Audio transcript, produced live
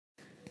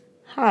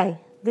Hi,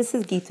 this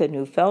is Gita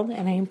Neufeld,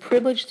 and I am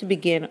privileged to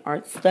begin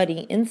our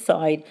study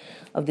inside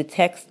of the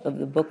text of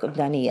the book of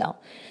Daniel.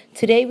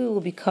 Today we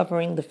will be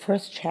covering the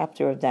first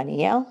chapter of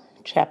Daniel,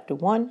 chapter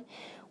 1,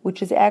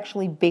 which is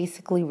actually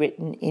basically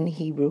written in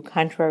Hebrew,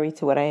 contrary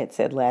to what I had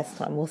said last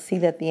time. We'll see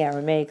that the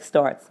Aramaic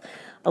starts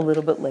a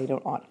little bit later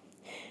on.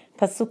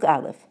 Pasuk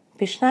Aleph.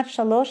 Bishnat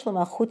shalosh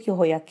l'malchut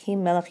Yehoyakim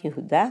melech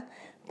Yehuda,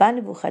 ba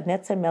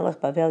Nebuchadnezzar melech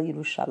Bavel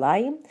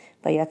Yerushalayim,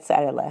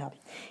 vayatzar eleha.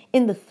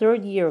 In the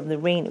third year of the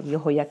reign of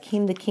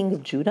Yehoyakim, the king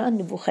of Judah,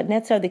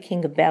 Nebuchadnezzar, the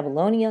king of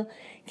Babylonia,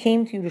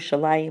 came to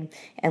Yerushalayim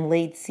and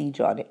laid siege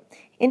on it.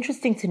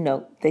 Interesting to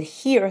note that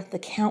here the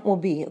count will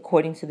be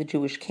according to the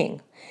Jewish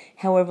king.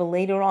 However,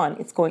 later on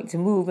it's going to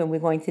move and we're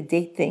going to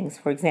date things,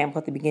 for example,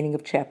 at the beginning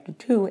of chapter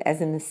 2, as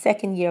in the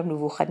second year of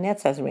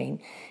Nebuchadnezzar's reign,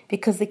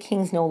 because the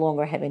kings no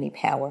longer have any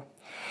power.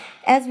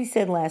 As we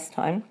said last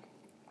time,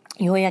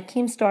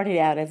 Yehoyakim started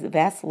out as a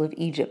vassal of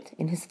Egypt.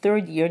 In his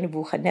third year,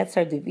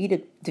 Nebuchadnezzar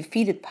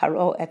defeated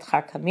Paro at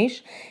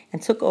Karkamish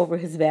and took over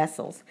his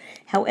vassals.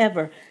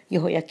 However,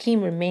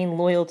 Yehoyakim remained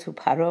loyal to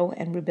Paro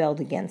and rebelled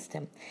against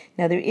him.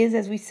 Now there is,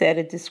 as we said,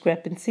 a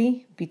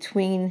discrepancy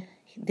between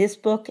this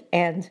book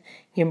and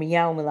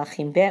Yirmiyahu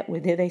Melachim Bet,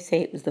 where there they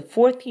say it was the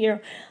fourth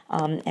year,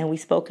 and we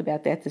spoke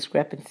about that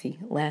discrepancy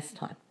last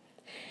time.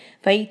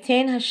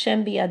 ויתן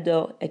השם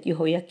בידו את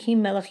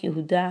יהויקים מלך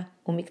יהודה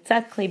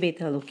ומקצת כלי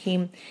בית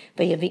אלוקים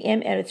ויביאם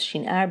ארץ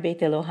שנער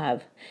בית אלוהיו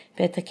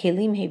ואת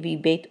הכלים הביא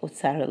בית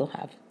אוצר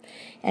אלוהיו.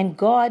 And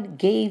God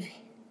gave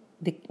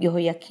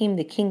Yehoyakim,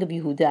 the king of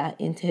Yehuda,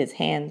 into his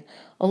hand,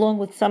 along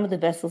with some of the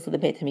vessels of the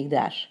Beit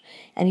HaMikdash.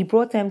 And he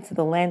brought them to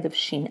the land of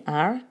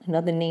Shinar,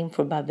 another name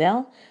for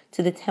Bavel,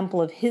 to the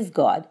temple of his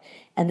God.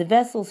 And the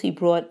vessels he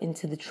brought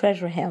into the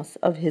treasure house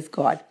of his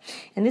God.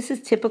 And this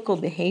is typical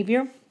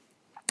behavior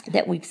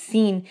that we've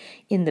seen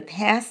in the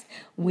past,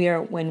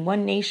 where when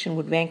one nation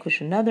would vanquish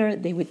another,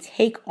 they would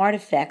take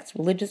artifacts,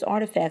 religious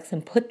artifacts,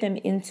 and put them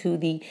into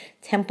the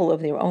temple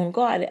of their own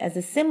god as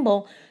a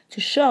symbol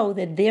to show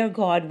that their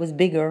God was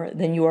bigger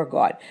than your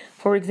God.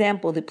 For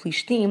example, the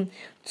Plishtim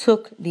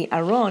took the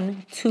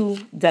Aron to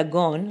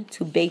Dagon,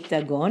 to Beit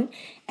Dagon,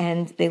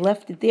 and they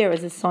left it there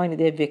as a sign of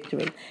their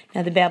victory.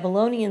 Now the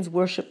Babylonians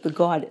worshiped the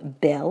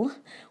god Bel,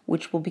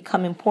 which will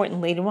become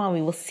important later on.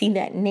 We will see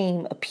that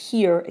name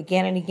appear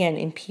again and again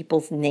in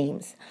people's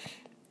names.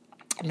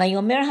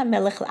 Vayomer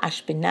HaMelech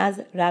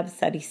l'Ashpenaz Rab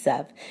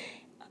Sarisav.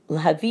 And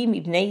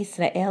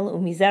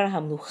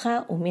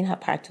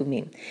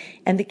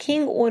the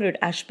king ordered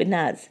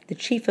Ashpenaz, the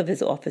chief of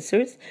his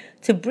officers,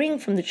 to bring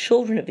from the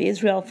children of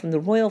Israel, from the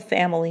royal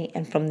family,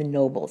 and from the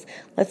nobles.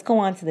 Let's go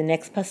on to the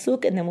next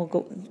pasuk, and then we'll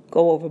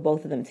go over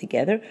both of them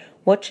together.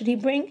 What should he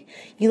bring?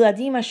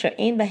 Yiladim asher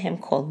ein bahem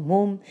kol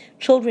mum,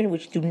 children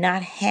which do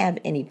not have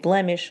any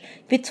blemish,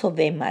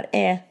 v'tovei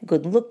mar'eh,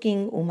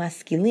 good-looking,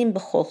 umaskilim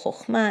b'chol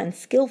chokhmah, and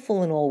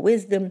skillful in all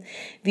wisdom,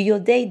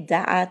 v'yodei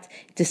da'at,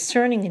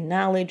 discerning in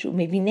knowledge,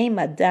 umevinei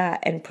mada,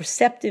 and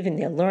perceptive in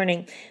their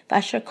learning,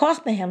 v'asher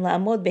koch behem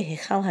la'amod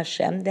behichal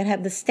Hashem, that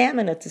have the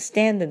stamina to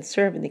stand and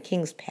serve in the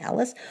king's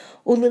palace.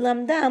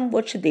 Ulilamdam,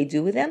 what should they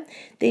do with them?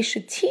 They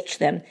should teach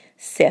them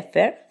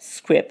Sefer,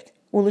 script,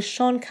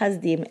 Ulashon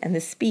Kazdim, and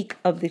the speak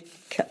of the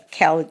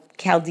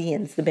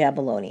Chaldeans, the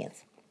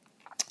Babylonians.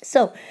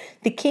 So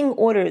the king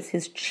orders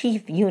his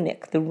chief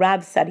eunuch, the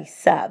Rab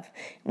Sarisav,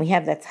 we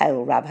have that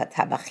title, Rab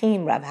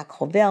HaTabachim, Rab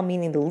HaKovel,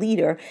 meaning the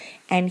leader,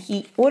 and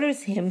he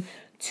orders him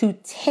to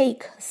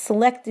take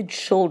selected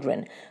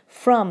children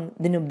from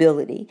the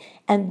nobility,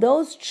 and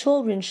those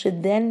children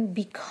should then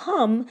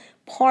become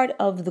part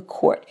of the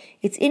court.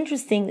 It's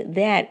interesting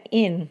that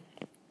in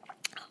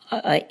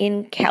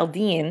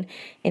Chaldean,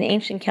 in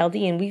ancient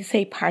Chaldean, we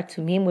say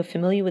partumim. We're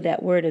familiar with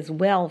that word as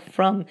well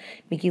from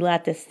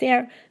Megillat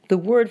Esther. The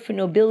word for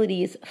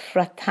nobility is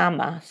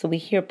fratama, so we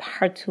hear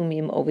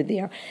partumim over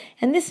there.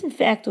 And this, in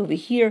fact, over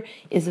here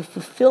is a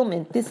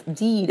fulfillment, this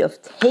deed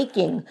of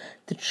taking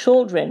the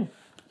children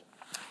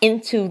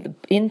into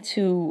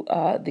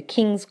the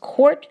king's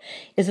court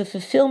is a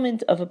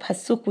fulfillment of a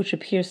pasuk which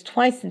appears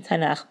twice in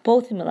Tanakh,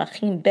 both in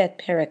Melachim Bet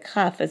Perek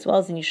Chaf as well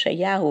as in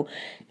Yeshayahu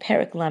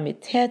Perek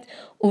Lamed Tet.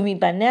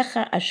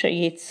 Umibanecha asher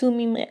yetzu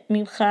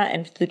mimcha,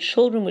 and the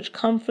children which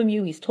come from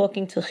you. He's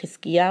talking to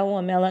Chizkiyahu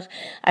HaMelech.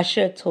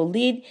 Asher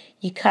tolid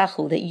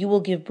yikachu, that you will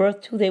give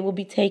birth to, they will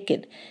be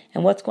taken.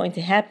 And what's going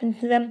to happen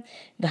to them?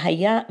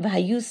 V'hayu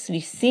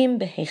svisim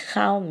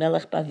behechal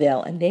melech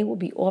Bavel, and they will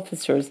be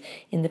officers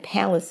in the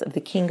palace of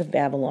the king of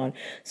Babylon.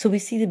 So we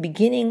see the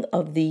beginning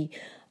of the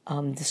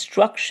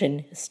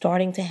destruction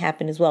starting to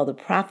happen as well. The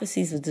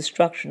prophecies of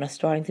destruction are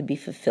starting to be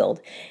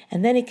fulfilled.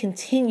 And then it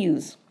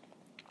continues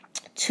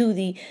to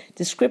the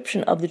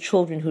description of the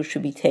children who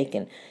should be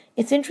taken.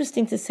 It's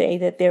interesting to say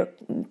that they're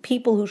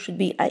people who should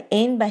be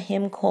ein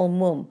bahim kol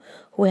mum,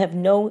 who have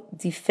no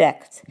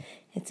defect.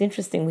 It's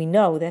interesting, we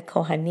know that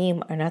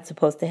Kohanim are not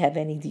supposed to have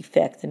any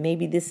defect, and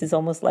maybe this is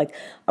almost like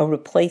a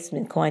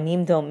replacement.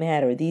 Kohanim don't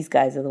matter. These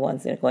guys are the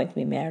ones that are going to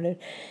be martyred.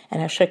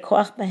 And Asher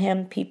Koach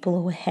Bahem,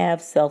 people who have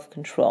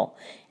self-control.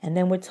 And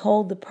then we're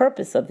told the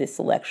purpose of this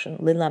election,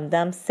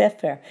 Lilamdam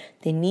Sefer.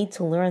 They need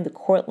to learn the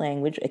court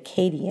language,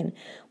 Akkadian,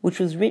 which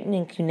was written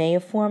in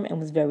cuneiform and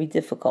was very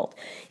difficult.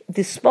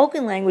 The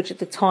spoken language at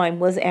the time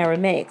was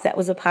Aramaic. That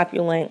was a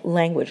popular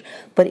language.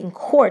 But in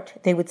court,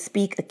 they would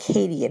speak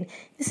Akkadian.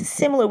 This is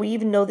similar. We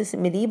even know this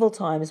in medieval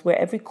times, where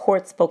every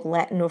court spoke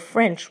Latin or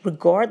French,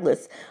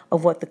 regardless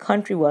of what the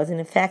country was.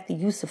 And in fact, the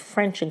use of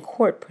French in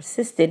court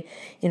persisted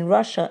in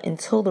Russia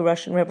until the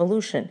Russian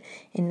Revolution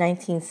in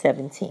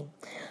 1917.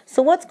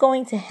 So what's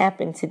going to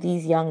happen to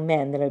these young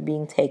men that are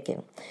being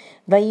taken?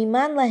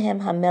 Vayiman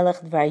lahem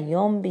hamelech dvar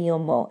yom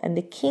biyomo, and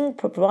the king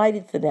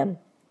provided for them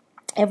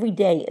every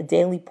day a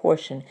daily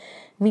portion.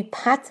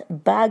 Mipat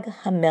bag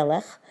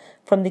hamelech,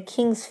 from the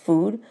king's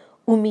food,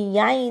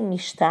 umiyayin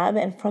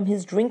mishtab, and from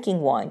his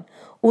drinking wine.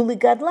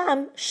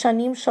 Uligadlam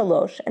shanim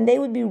shalosh, and they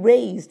would be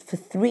raised for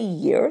 3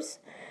 years.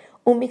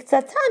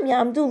 Umiktatam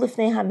yamdu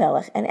lifnei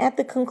hamelech, and at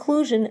the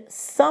conclusion,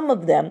 some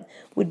of them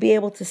would be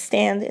able to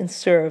stand and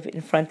serve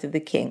in front of the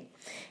king.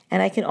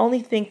 And I can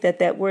only think that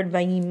that word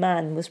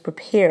vayiman was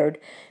prepared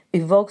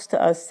evokes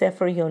to us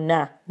Sefer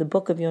Yonah, the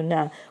book of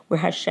Yonah, where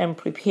Hashem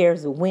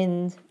prepares a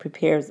wind,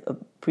 prepares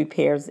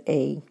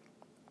a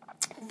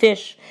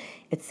fish,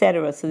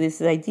 etc. So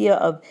this idea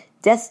of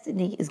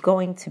destiny is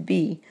going to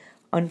be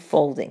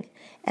unfolding.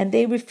 And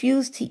they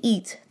refuse to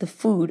eat the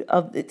food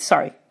of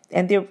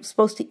and they're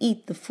supposed to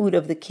eat the food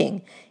of the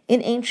king.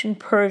 In ancient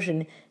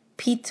Persian,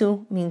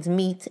 pitu means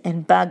meat,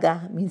 and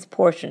baga means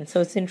portion.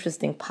 So it's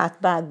interesting,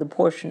 pat bag, the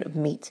portion of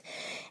meat.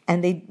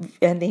 And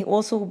they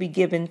also will be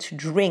given to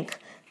drink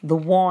the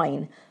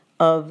wine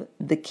of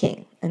the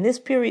king. And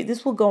this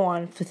will go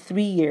on for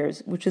 3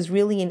 years, which is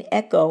really an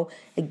echo,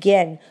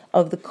 again,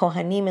 of the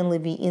Kohanim and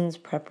Levi'im's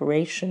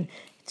preparation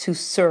to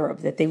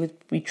serve, that they would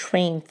be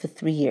trained for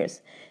 3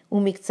 years.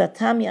 Only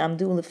some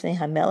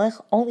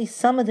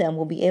of them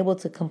will be able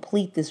to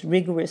complete this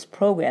rigorous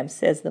program,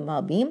 says the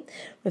Malbim.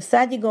 Rav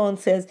Sadia Gaon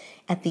says,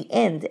 at the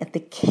end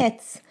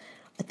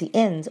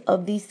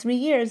of these 3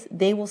 years,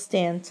 they will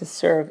stand to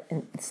serve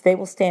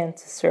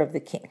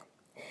the king.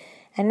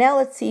 And now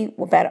let's see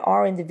about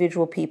our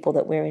individual people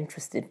that we're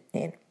interested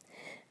in.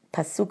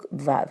 Pasuk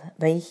Vav.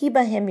 Vayihi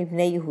bahem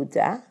ibnei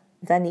Yehuda,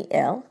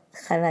 Daniel,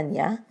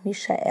 Hananiah,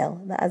 Mishael,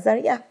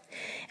 Azariah.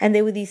 And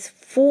there were these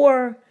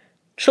 4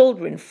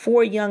 children,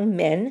 4 young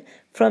men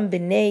from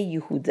Bnei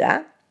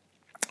Yehuda.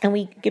 And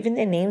we given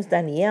their names,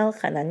 Daniel,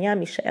 Hananiah,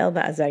 Mishael,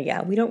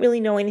 Azariah. We don't really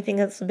know anything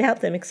else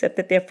about them except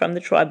that they're from the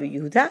tribe of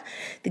Yehuda.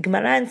 The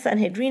Gemara in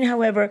Sanhedrin,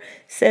 however,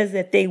 says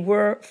that they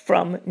were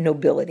from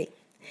nobility.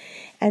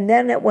 And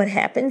then what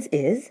happens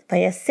is,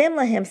 Vayasem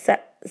lahem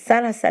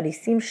Sara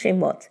Sarisim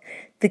Shemot.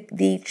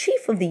 The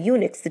chief of the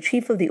eunuchs, the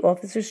chief of the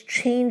officers,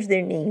 changed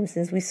their names,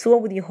 as we saw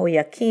with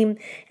Yehoiakim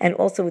and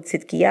also with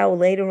Tzidkiyahu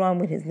later on,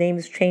 when his name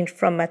is changed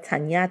from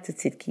Matanya to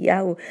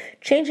Tzidkiyahu.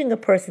 Changing a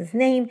person's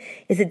name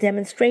is a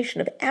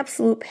demonstration of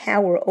absolute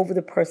power over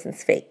the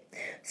person's fate.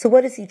 So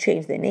what does he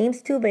change their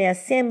names to?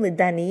 Vayasem le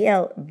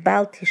Daniel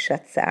Bal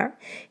Tishatzar.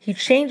 He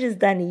changes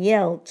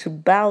Daniel to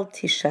Bal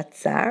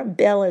Tishatzar.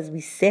 Bel, as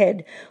we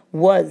said,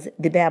 was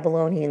the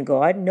Babylonian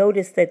god.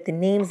 Notice that the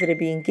names that are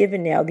being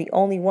given now, the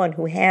only one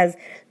who has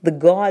the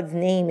god's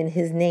name in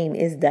his name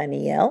is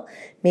Daniel.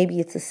 Maybe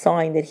it's a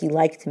sign that he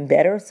liked him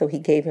better, so he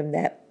gave him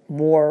that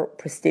more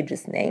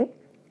prestigious name.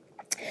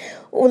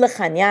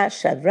 Ulechania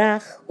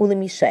Shadrach,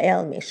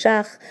 Ulemishael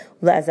Meshach,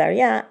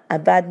 Uleazariah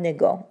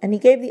Abadnego. And he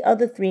gave the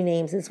other 3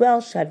 names as well,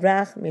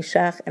 Shadrach,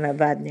 Meshach, and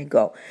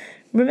Abadnego.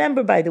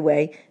 Remember, by the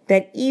way,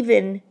 that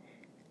even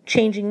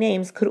changing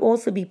names could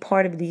also be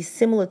part of the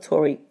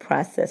assimilatory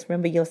process.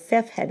 Remember,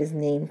 Yosef had his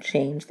name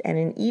changed, and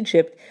in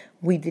Egypt,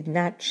 we did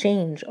not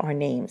change our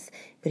names.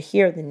 But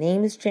here, the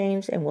name is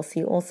changed, and we'll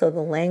see also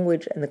the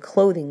language and the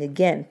clothing.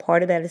 Again,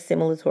 part of that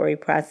assimilatory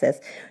process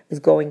is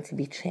going to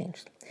be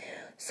changed.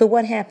 So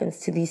what happens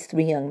to these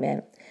 3 young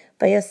men?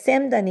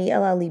 Vayasem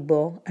Daniel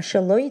alibo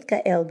asher lo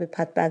yitkael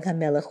bepat bag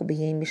hamelech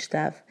ubiyei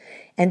mishtav.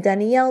 And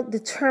Daniel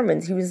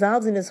determines, he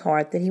resolves in his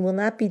heart that he will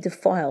not be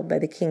defiled by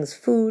the king's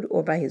food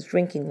or by his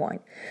drinking wine.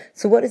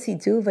 So what does he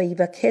do?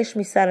 Vayivakesh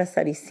misara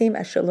sarisim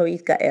asher lo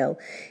yitkael.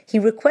 He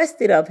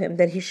requested of him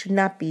that he should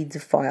not be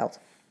defiled.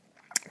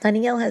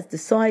 Daniel has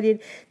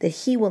decided that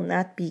he will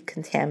not be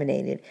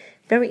contaminated.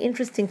 Very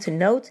interesting to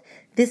note,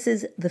 this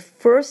is the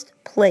first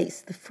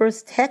place, the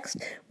first text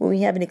where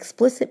we have an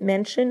explicit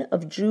mention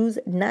of Jews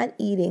not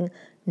eating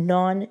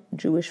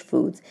non-Jewish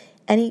foods.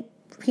 And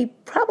he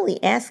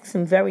probably asks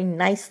him very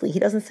nicely. He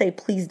doesn't say,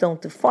 please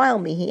don't defile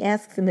me. He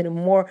asks him in a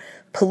more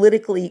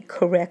politically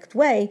correct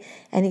way.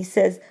 And he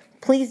says,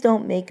 please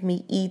don't make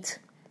me eat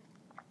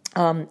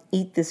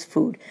this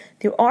food.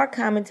 There are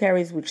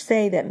commentaries which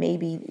say that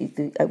maybe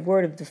the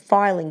word of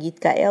defiling,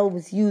 yitkael,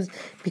 was used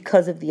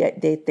because of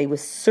they were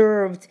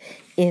served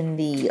in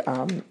the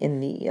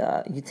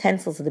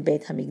utensils of the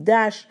Beit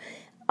Hamikdash.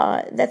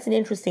 That's an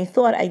interesting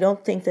thought. I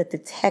don't think that the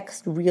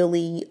text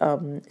really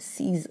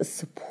sees a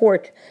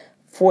support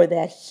for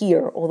that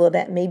here, although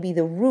that may be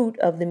the root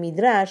of the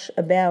Midrash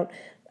about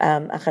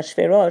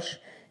Achashverosh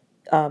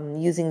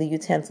using the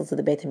utensils of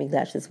the Beit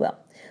HaMikdash as well.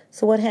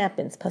 So what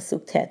happens?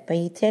 Pasuk Tet.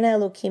 Vayitena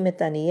Elokim et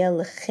Daniel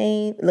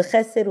l'chesed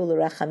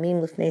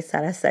u'lerachamim l'fnei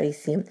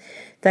sarasarisim.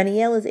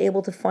 Daniel is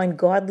able to find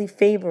godly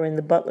favor in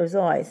the butler's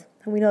eyes.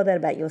 And we know that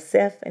about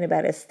Yosef and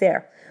about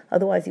Esther.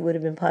 Otherwise, he would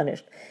have been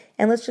punished.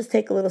 And let's just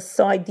take a little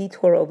side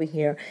detour over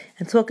here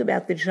and talk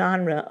about the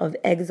genre of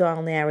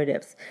exile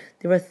narratives.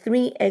 There are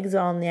 3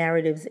 exile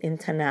narratives in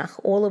Tanakh,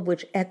 all of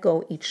which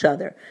echo each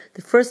other.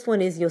 The first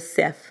one is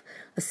Yosef,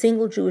 a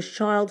single Jewish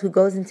child who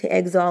goes into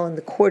exile in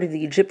the court of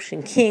the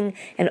Egyptian king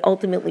and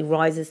ultimately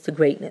rises to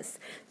greatness.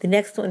 The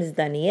next one is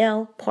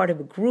Daniel, part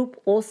of a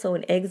group also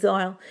in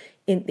exile.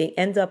 They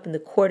end up in the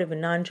court of a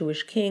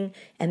non-Jewish king,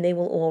 and they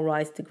will all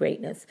rise to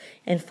greatness.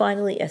 And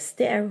finally,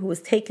 Esther, who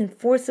was taken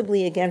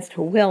forcibly against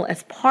her will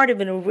as part of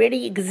an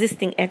already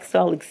existing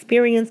exile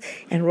experience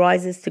and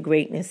rises to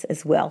greatness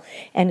as well.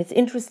 And it's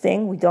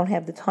interesting, we don't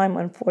have the time,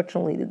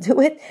 unfortunately, to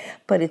do it,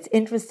 but it's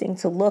interesting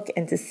to look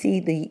and to see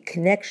the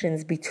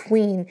connections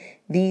between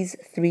these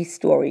 3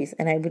 stories.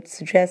 And I would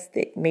suggest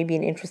that maybe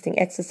an interesting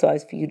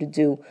exercise for you to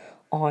do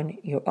on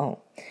your own.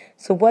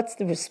 So what's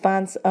the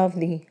response of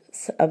the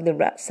Sar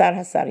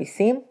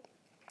HaSarisim?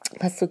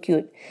 Pasuk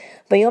Yud.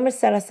 Vayomer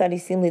Sar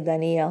HaSarisim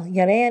LeDaniel,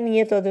 Yarei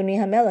ani et Adoni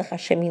HaMelech,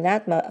 Hashem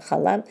minat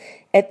ma'achalam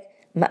et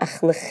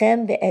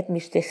ma'achlechem ve'et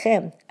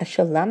mishtechem,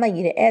 asher lama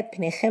yire'et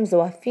pnechem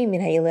zoafim min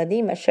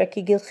ha'yeladim asher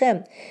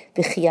kigilchem,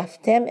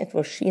 v'chiyaftem et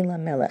roshi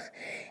LaMelech.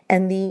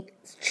 And the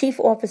chief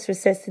officer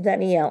says to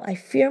Daniel, I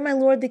fear my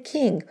lord the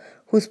king,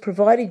 who's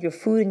provided your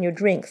food and your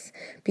drinks,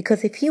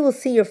 because if he will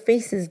see your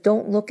faces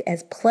don't look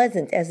as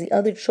pleasant as the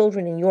other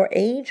children in your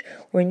age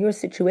or in your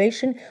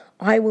situation,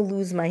 I will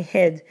lose my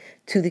head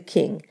to the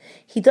king.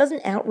 He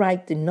doesn't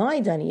outright deny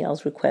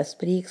Daniel's request,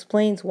 but he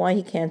explains why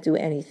he can't do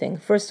anything.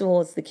 First of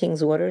all, it's the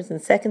king's orders,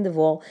 and second of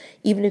all,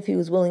 even if he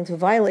was willing to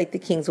violate the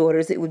king's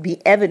orders, it would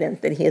be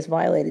evident that he has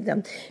violated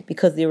them,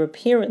 because their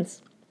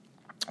appearance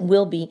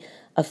will be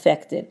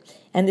affected.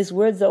 And this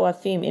word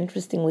Zoafim,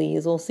 interestingly,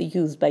 is also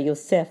used by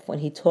Yosef when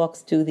he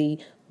talks to the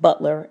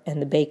butler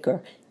and the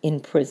baker in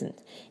prison.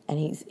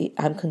 And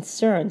I'm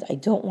concerned, I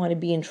don't want to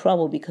be in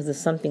trouble because of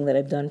something that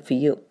I've done for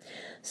you.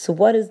 So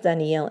what does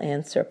Daniel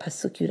answer?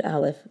 Pasuk Yud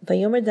Aleph.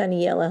 Vayomer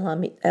Daniel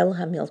el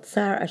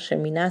hamiltzar asher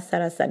mina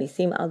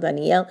sarasarisim al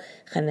Daniel,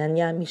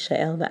 Hananya,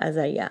 Mishael,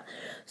 va'Azariah.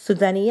 So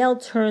Daniel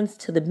turns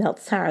to the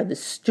Meltzar, the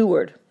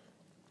steward,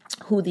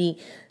 who the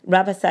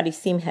Rabbi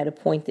Sarisim had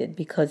appointed,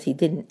 because he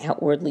didn't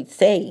outright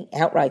say,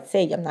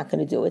 I'm not going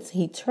to do it. So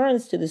he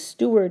turns to the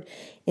steward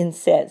and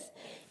says,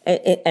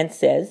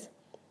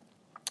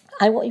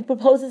 he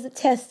proposes a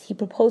test. He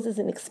proposes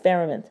an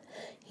experiment.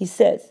 He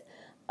says,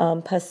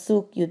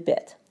 Pasuk Yud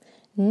Bet,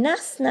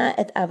 Nasna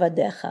et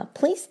avadecha,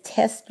 please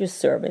test your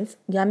servants,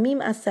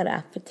 Yamim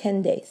Asara, for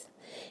 10 days.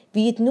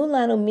 V'yitnu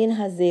lanu min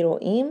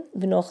hazeroim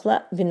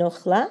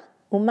v'nochla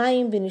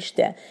umayim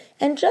v'nishteh,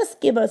 and just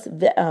give us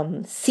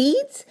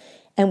seeds,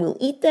 and we'll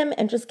eat them,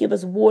 and just give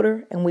us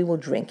water, and we will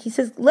drink. He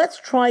says, let's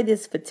try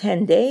this for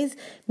 10 days,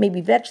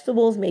 maybe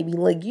vegetables, maybe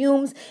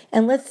legumes,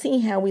 and let's see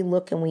how we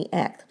look and we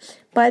act.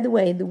 By the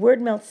way, the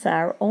word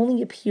Meltzar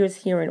only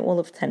appears here in all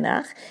of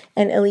Tanakh,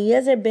 and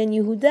Eliezer ben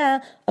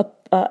Yehuda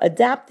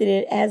adopted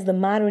it as the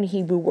modern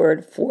Hebrew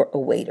word for a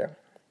waiter.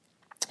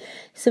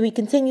 So he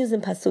continues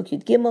in Pasuk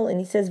Yud Gimel, and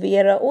he says,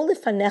 "V'yera'u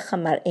lefanecha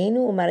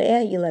mar'enu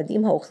u'mar'ei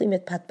ha'yeladim ha'ochlim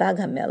et patbag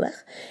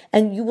ha'melech,"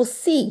 and you will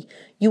see,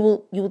 you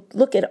will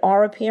look at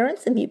our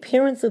appearance and the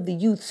appearance of the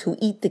youths who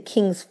eat the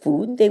king's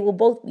food. They will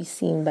both be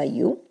seen by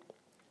you.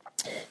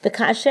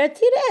 V'kasher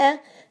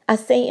tireh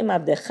asei im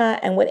abdecha,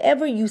 and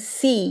whatever you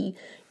see,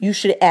 you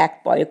should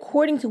act by.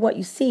 According to what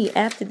you see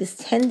after this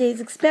 10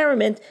 days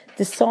experiment,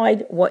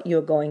 decide what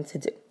you're going to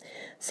do.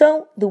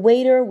 So the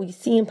waiter, we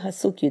see in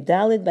Pasuk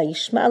Yudalid,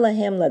 Vayishma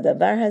lahem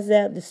ladavar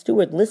hazeh, the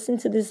steward listened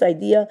to this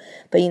idea,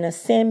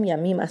 Vayinasem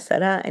yamim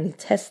asara, and he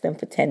tests them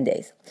for 10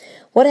 days.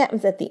 What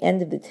happens at the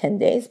end of the 10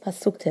 days?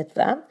 Pasuk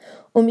Tetvav,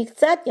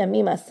 Umiktzat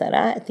yamim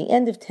asara, at the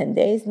end of 10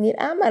 days,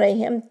 Nir'a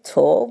marehem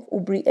tov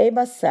ubri'ei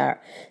basar,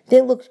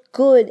 they looked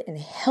good and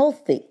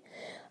healthy.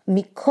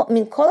 They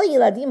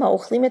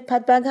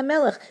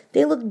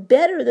looked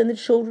better than the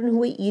children who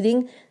were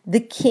eating the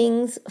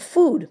king's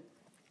food.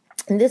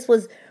 And this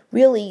was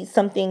really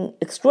something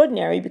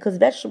extraordinary, because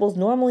vegetables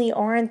normally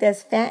aren't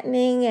as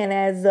fattening and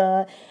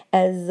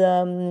as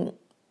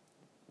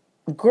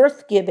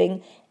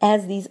girth-giving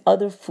as these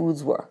other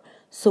foods were.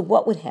 So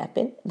what would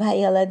happen?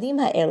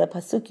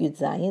 Pasuk Yud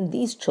Zayin,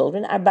 these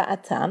children,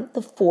 arba'atam,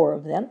 the 4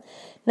 of them,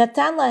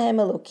 Natan lahem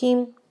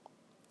Elokim.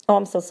 Oh,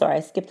 I'm so sorry, I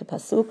skipped a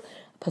pasuk.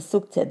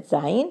 Pasuk Tet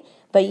Zayin.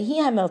 The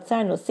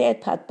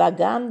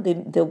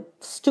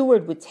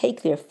steward would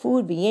take their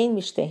food,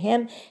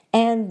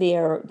 and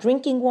their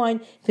drinking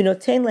wine,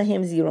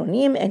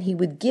 and he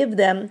would give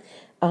them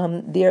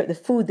the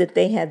food that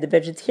they had, the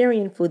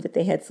vegetarian food that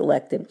they had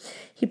selected.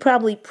 He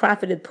probably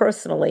profited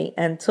personally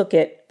and took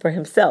it for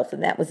himself,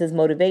 and that was his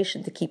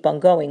motivation to keep on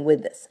going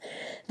with this.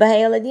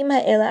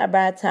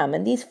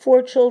 And these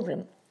 4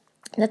 children,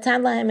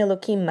 Natan lahem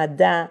Elokim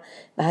mada,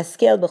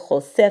 v'haskel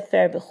b'chol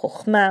sefer,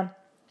 b'chochma,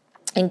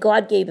 And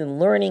God gave him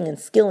learning and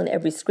skill in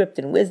every script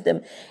and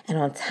wisdom. And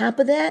on top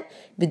of that,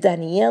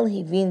 Daniel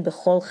hivin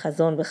b'chol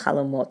chazon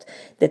v'chalamot,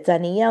 that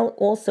Daniel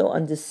also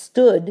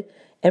understood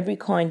every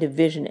kind of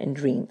vision and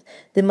dream.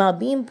 The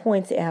Malbim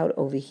points out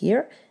over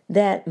here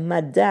that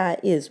Madda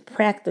is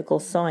practical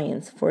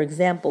science, for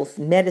example,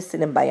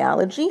 medicine and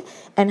biology,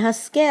 and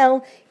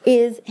Haskel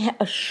is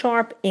a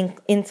sharp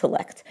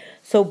intellect.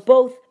 So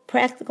both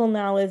practical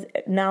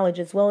knowledge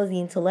as well as the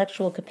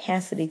intellectual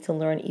capacity to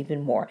learn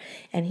even more.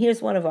 And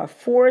here's one of our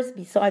fours.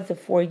 Besides the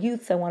four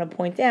youths, I want to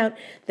point out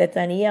that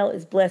Daniel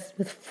is blessed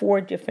with four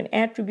different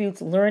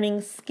attributes: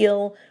 learning,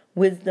 skill,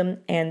 wisdom,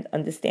 and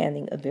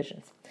understanding of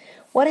visions.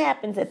 What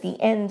happens at the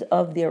end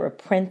of their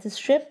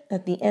apprenticeship,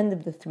 at the end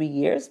of the 3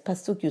 years?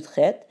 Pasuk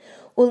Yudchet,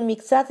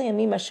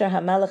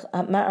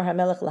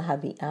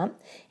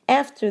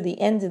 after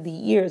the end of the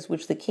years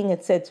which the king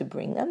had said to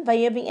bring them,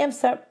 the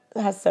Sar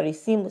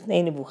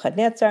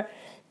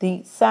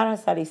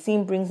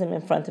HaSarisim brings them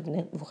in front of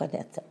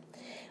Nebuchadnezzar.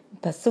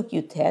 Pasuk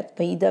Yutet,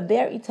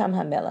 Vayidaber itam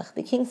hamelach.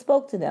 The king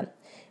spoke to them.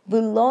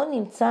 V'lo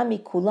nimtza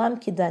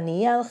mikulam ki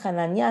Daniel,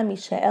 Hananiah,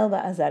 Mishael,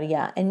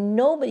 va'Azariah. And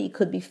nobody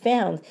could be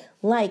found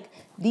like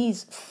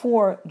these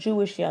four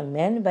Jewish young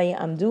men.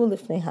 Vayamdu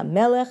lifnei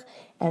hamelech,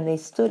 and they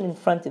stood in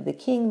front of the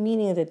king,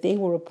 meaning that they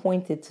were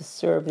appointed to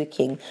serve the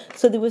king.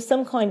 So there was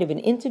some kind of an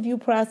interview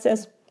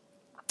process,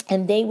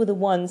 and they were the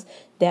ones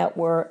that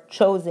were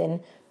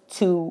chosen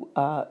to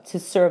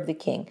serve the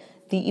king.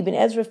 The Ibn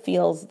Ezra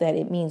feels that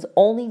it means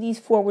only these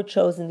four were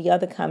chosen. The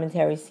other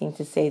commentaries seem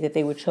to say that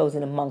they were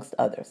chosen amongst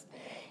others.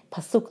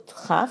 Pasuk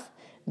Tchaf,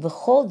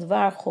 v'chol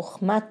dvar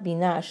chochmat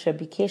bina asher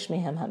bikesh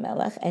mehem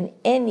hamelech, and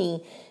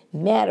any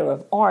matter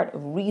of art,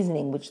 of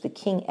reasoning, which the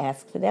king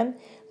asked for them,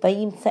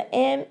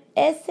 vayimtzaem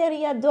eser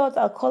yadot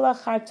al kol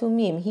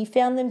hachartumim. He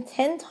found them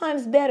 10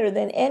 times better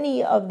than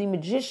any of the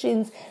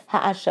magicians,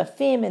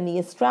 ha'ashafim, and the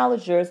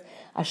astrologers,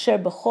 asher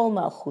b'chol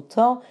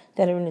malchuto,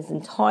 that are in his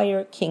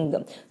entire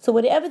kingdom. So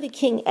whatever the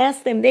king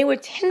asked them, they were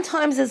 10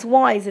 times as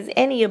wise as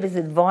any of his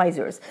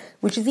advisors,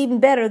 which is even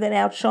better than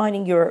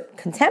outshining your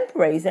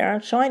contemporaries. They're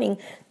outshining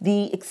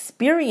the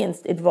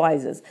experienced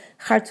advisors.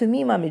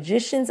 Chartumim are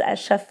magicians,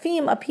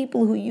 ashafim are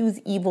people who use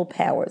evil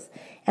powers.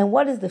 And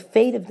what is the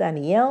fate of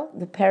Daniel?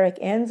 The Perek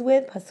ends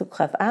with Pasuk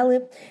Chaf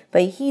Aleph,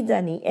 Vayhi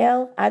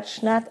Daniel ad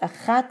shnat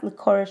achat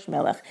l'koresh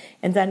melech.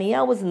 And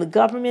Daniel was in the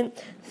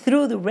government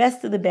through the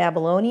rest of the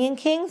Babylonian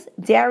kings,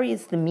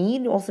 Darius the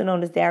Mede, also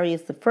known as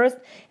Darius the First,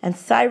 and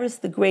Cyrus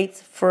the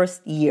Great's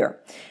first year,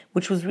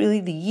 which was really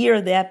the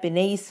year that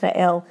Bnei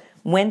Israel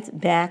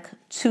went back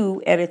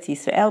to Eretz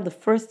Yisrael, the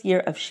first year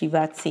of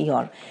Shivat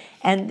Zion.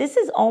 And this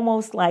is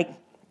almost like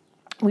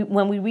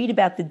when we read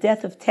about the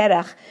death of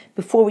Terach,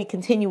 before we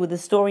continue with the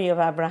story of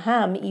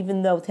Abraham,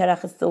 even though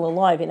Terach is still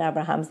alive in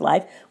Abraham's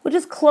life, we're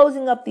just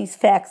closing up these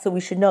facts so we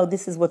should know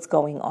this is what's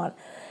going on.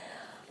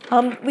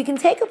 We can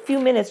take a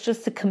few minutes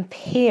just to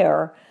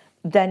compare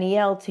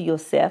Daniel to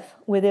Yosef,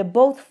 where they're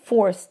both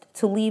forced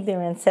to leave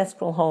their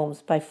ancestral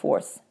homes by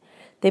force.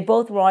 They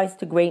both rise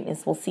to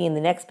greatness, we'll see in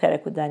the next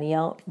Perek with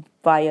Daniel,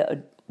 via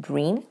a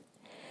dream.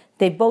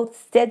 They both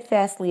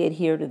steadfastly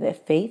adhere to their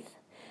faith.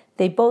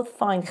 They both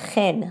find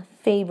chen,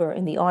 favor,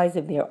 in the eyes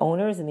of their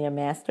owners and their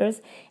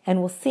masters. And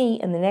we'll see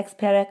in the next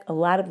Perek, a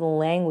lot of the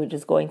language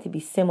is going to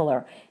be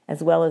similar,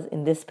 as well as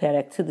in this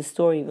Perek, to the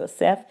story of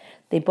Yosef.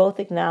 They both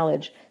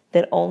acknowledge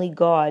that only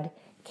God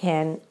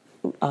can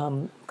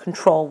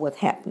control what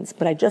happens.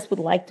 But I just would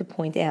like to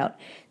point out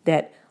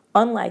that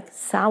unlike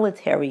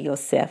solitary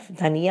Yosef,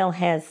 Daniel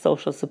has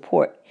social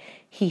support.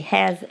 He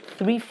has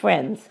 3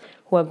 friends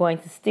who are going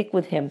to stick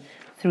with him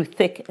through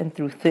thick and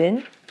through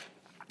thin,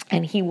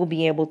 and he will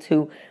be able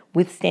to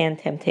withstand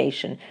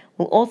temptation.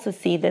 We'll also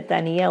see that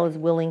Daniel is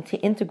willing to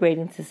integrate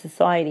into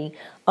society.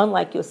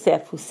 Unlike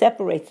Yosef, who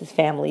separates his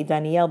family,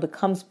 Daniel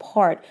becomes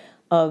part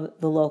of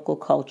the local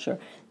culture.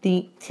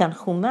 The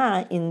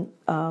Tanchuma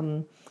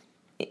the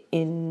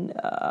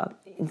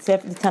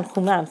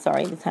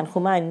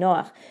Tanchuma in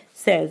Noach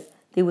says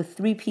there were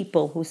 3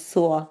 people who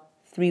saw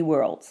 3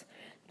 worlds.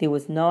 There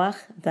was Noach,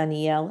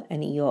 Daniel,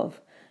 and Eov.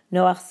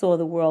 Noach saw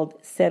the world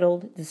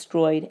settled,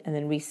 destroyed, and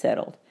then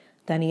resettled.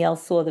 Daniel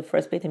saw the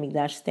first Beit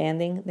HaMikdash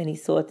standing, then he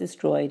saw it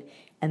destroyed,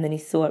 and then he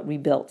saw it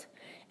rebuilt.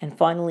 And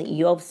finally,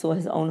 Eov saw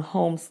his own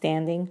home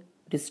standing,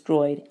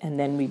 destroyed, and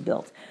then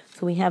rebuilt.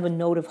 So we have a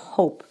note of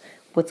hope,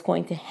 what's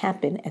going to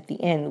happen at the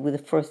end with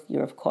the first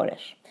year of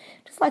Kodesh.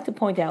 Just like to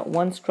point out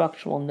one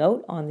structural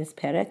note on this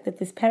Perek, that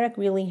this Perek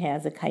really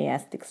has a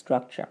chiastic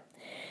structure.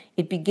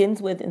 It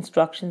begins with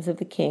instructions of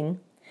the king,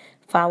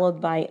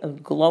 followed by a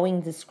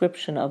glowing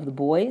description of the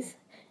boys,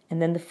 and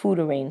then the food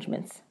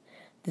arrangements.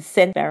 The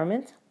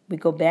experiment, we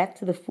go back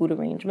to the food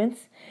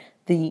arrangements,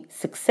 the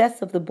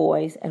success of the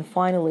boys, and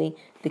finally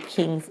the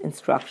king's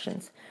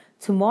instructions.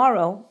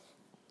 Tomorrow,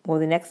 or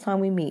the next time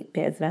we meet,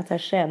 Be'ezrat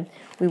Hashem,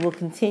 we will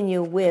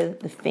continue with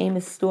the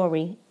famous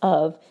story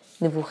of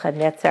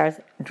Nebuchadnezzar's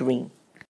dream.